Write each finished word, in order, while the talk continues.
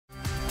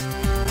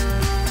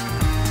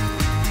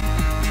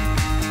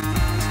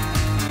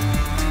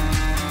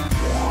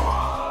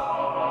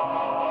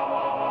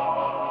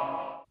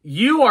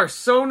You are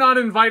so not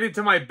invited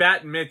to my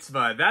Bat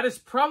Mitzvah. That is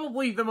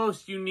probably the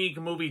most unique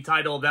movie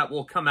title that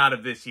will come out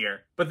of this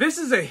year. But this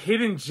is a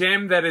hidden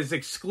gem that is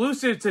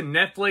exclusive to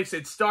Netflix.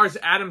 It stars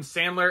Adam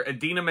Sandler,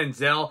 Idina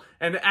Menzel,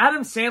 and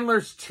Adam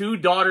Sandler's two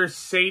daughters,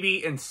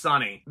 Sadie and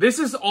Sunny. This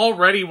is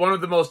already one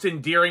of the most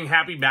endearing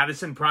Happy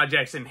Madison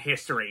projects in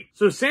history.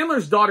 So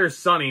Sandler's daughter,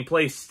 Sunny,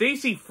 plays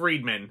Stacy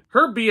Friedman.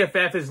 Her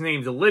BFF is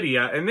named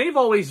Lydia, and they've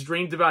always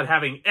dreamed about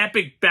having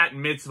epic Bat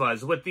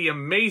Mitzvahs with the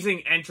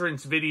amazing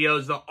entrance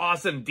videos, the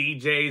awesome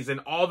DJs,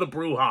 and all the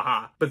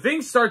brouhaha. But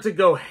things start to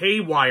go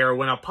haywire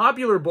when a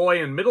popular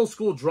boy in middle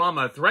school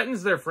drama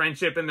threatens their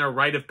friendship and their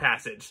rite of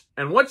passage.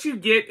 And what you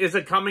get is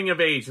a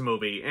coming-of-age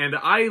movie, and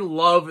I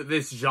love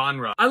this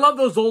genre. I love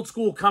those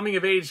old-school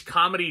coming-of-age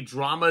comedy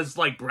dramas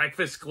like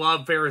Breakfast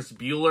Club, Ferris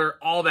Bueller,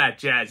 all that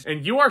jazz.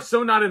 And You Are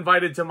So Not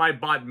Invited to My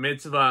Bat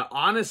Mitzvah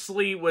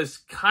honestly was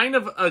kind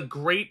of a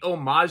great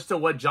homage to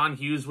what John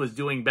Hughes was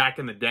doing back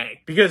in the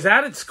day. Because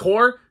at its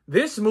core,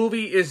 this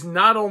movie is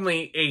not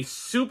only a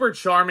super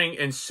charming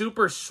and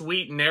super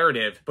sweet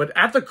narrative, but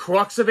at the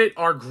crux of it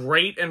are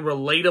great and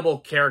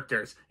relatable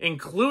characters,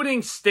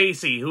 including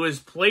Stacy, who is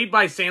played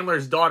by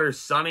Sandler's daughter,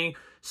 Sunny,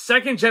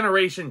 second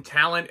generation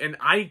talent, and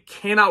I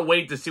cannot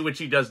wait to see what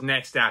she does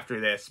next after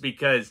this,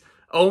 because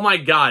oh my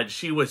god,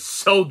 she was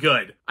so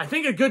good. I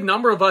think a good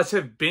number of us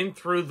have been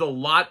through the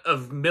lot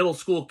of middle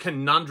school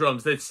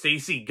conundrums that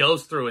Stacy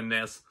goes through in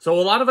this. So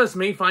a lot of us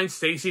may find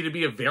Stacy to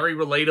be a very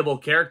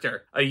relatable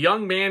character. A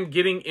young man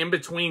getting in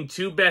between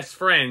two best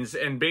friends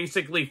and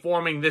basically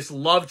forming this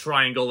love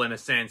triangle in a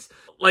sense.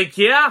 Like,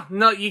 yeah,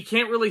 no, you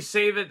can't really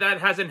say that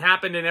that hasn't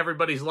happened in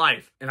everybody's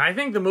life. And I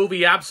think the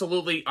movie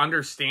absolutely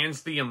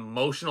understands the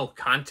emotional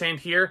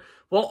content here,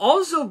 while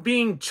also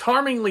being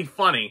charmingly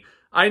funny.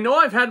 I know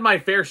I've had my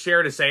fair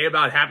share to say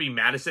about Happy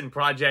Madison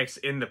projects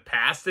in the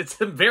past. It's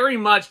very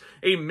much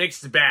a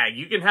mixed bag.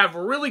 You can have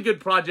really good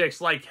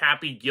projects like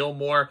Happy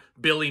Gilmore,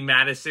 Billy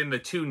Madison, the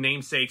two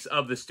namesakes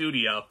of the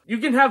studio. You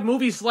can have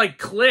movies like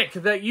Click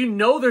that you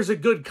know there's a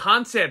good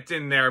concept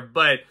in there,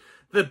 but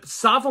the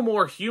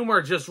sophomore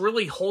humor just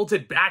really holds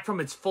it back from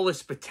its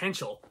fullest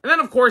potential. And then,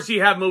 of course,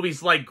 you have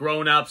movies like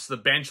Grown Ups, The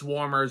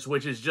Benchwarmers,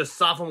 which is just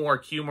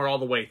sophomore humor all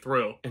the way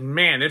through. And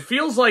man, it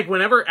feels like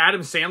whenever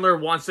Adam Sandler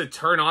wants to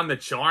turn on the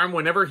charm,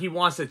 whenever he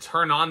wants to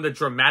turn on the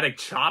dramatic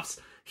chops,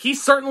 he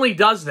certainly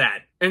does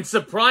that. And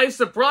surprise,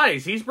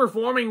 surprise, he's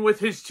performing with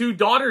his two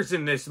daughters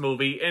in this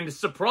movie, and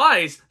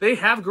surprise, they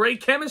have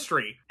great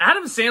chemistry.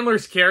 Adam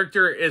Sandler's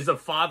character is a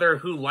father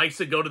who likes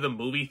to go to the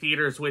movie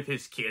theaters with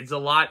his kids a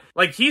lot.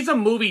 Like, he's a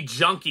movie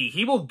junkie.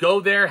 He will go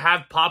there,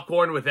 have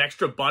popcorn with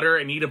extra butter,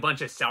 and eat a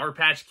bunch of Sour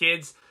Patch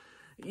Kids.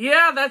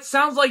 Yeah, that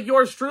sounds like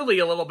yours truly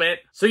a little bit.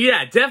 So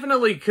yeah,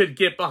 definitely could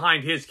get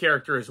behind his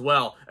character as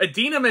well.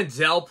 Idina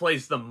Menzel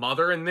plays the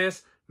mother in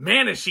this.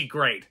 Man, is she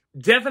great.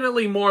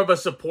 Definitely more of a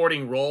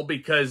supporting role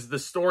because the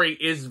story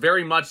is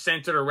very much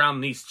centered around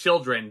these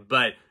children,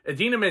 but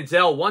Idina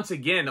Menzel, once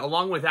again,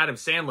 along with Adam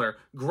Sandler,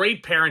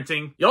 great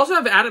parenting. You also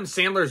have Adam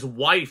Sandler's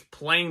wife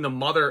playing the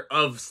mother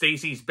of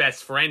Stacy's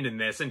best friend in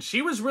this, and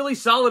she was really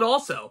solid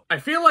also. I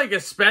feel like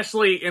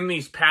especially in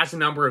these past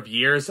number of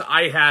years,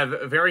 I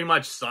have very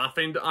much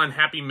softened on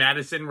Happy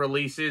Madison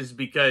releases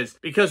because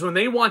when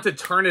they want to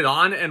turn it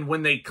on and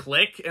when they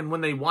click and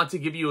when they want to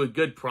give you a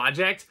good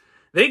project,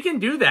 they can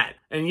do that.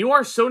 And You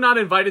Are So Not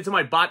Invited to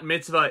My Bat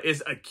Mitzvah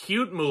is a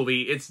cute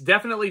movie. It's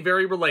definitely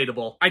very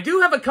relatable. I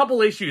do have a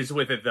couple issues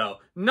with it though.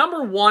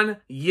 Number one,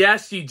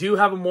 yes, you do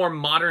have a more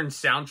modern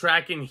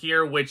soundtrack in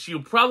here, which you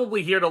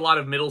probably hear at a lot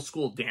of middle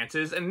school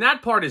dances, and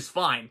that part is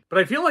fine. But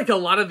I feel like a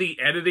lot of the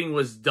editing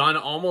was done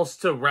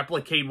almost to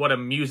replicate what a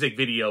music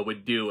video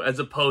would do, as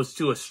opposed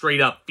to a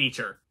straight up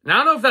feature. Now, I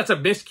don't know if that's a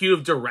miscue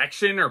of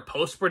direction or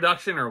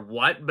post-production or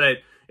what, but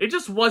it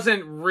just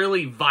wasn't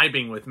really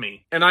vibing with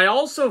me. And I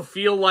also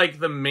feel like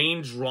the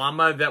main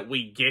drama that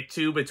we get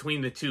to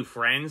between the two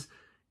friends,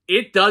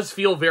 it does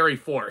feel very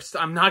forced.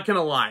 I'm not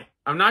gonna lie.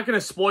 I'm not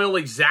gonna spoil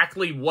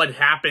exactly what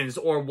happens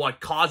or what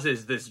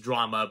causes this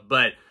drama,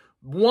 but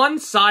one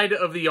side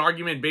of the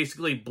argument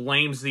basically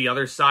blames the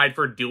other side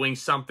for doing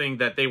something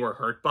that they were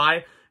hurt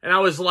by. And I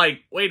was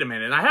like, wait a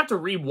minute, I have to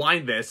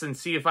rewind this and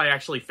see if I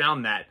actually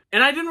found that.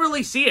 And I didn't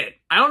really see it.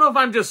 I don't know if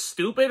I'm just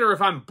stupid or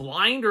if I'm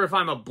blind or if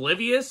I'm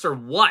oblivious or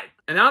what.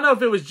 And I don't know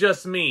if it was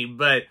just me,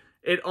 but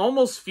it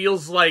almost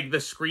feels like the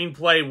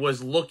screenplay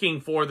was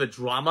looking for the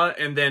drama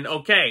and then,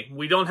 okay,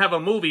 we don't have a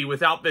movie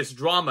without this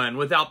drama and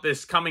without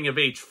this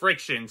coming-of-age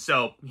friction,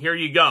 so here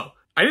you go.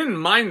 I didn't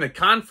mind the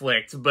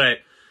conflict, but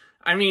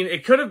I mean,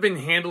 it could have been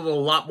handled a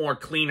lot more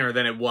cleaner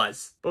than it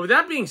was. But with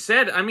that being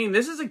said, I mean,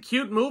 this is a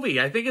cute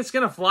movie. I think it's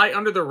gonna fly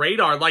under the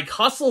radar like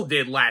Hustle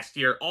did last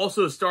year,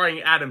 also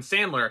starring Adam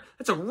Sandler.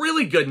 That's a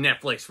really good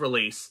Netflix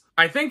release.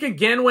 I think,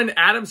 again, when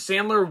Adam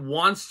Sandler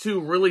wants to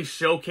really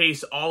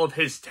showcase all of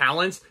his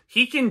talents,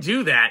 he can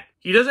do that.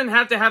 He doesn't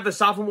have to have the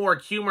sophomore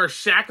humor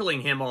shackling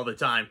him all the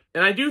time.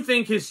 And I do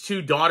think his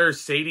two daughters,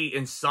 Sadie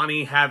and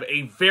Sunny, have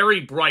a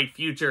very bright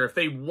future if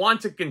they want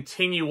to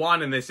continue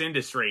on in this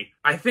industry.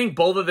 I think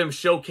both of them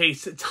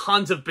showcase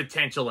tons of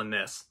potential in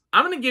this.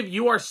 I'm gonna give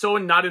You Are So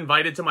Not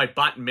Invited to My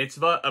Bat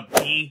Mitzvah a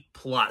B+.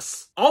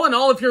 All in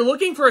all, if you're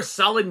looking for a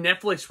solid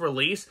Netflix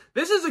release,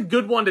 this is a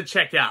good one to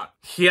check out.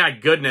 Yeah,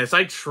 goodness,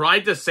 I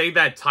tried to say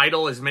that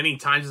title as many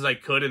times as I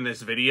could in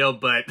this video,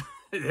 but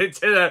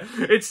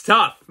it's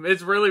tough.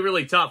 It's really,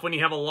 really tough when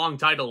you have a long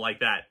title like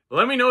that.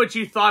 Let me know what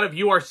you thought of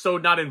You Are So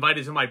Not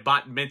Invited to My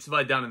Bat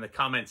Mitzvah down in the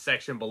comments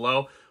section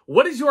below.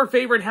 What is your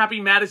favorite Happy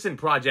Madison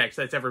project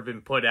that's ever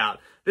been put out?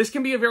 This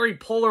can be a very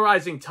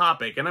polarizing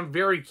topic, and I'm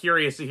very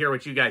curious to hear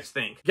what you guys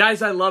think.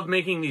 Guys, I love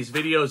making these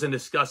videos and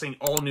discussing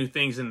all new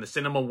things in the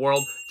cinema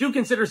world. Do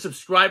consider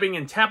subscribing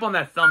and tap on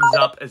that thumbs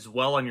up as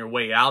well on your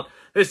way out.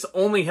 This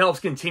only helps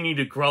continue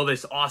to grow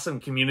this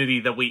awesome community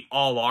that we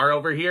all are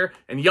over here,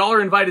 and y'all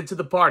are invited to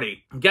the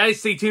party. Guys,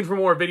 stay tuned for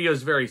more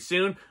videos very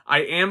soon. I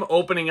am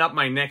opening up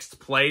my next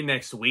play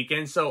next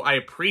weekend, so I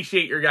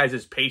appreciate your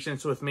guys'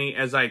 patience with me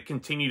as I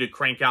continue to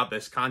crank out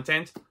this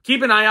content.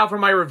 Keep an eye out for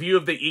my review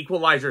of The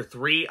Equalizer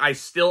 3. I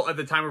still, at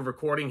the time of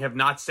recording, have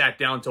not sat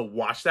down to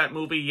watch that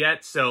movie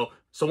yet, so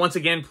once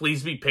again,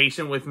 please be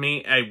patient with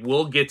me. I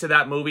will get to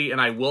that movie,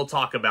 and I will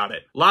talk about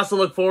it. Lots to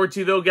look forward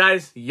to, though,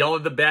 guys. Y'all are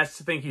the best.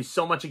 Thank you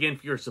so much again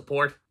for your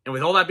support. And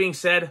with all that being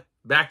said,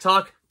 Back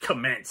Talk,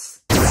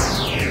 commence.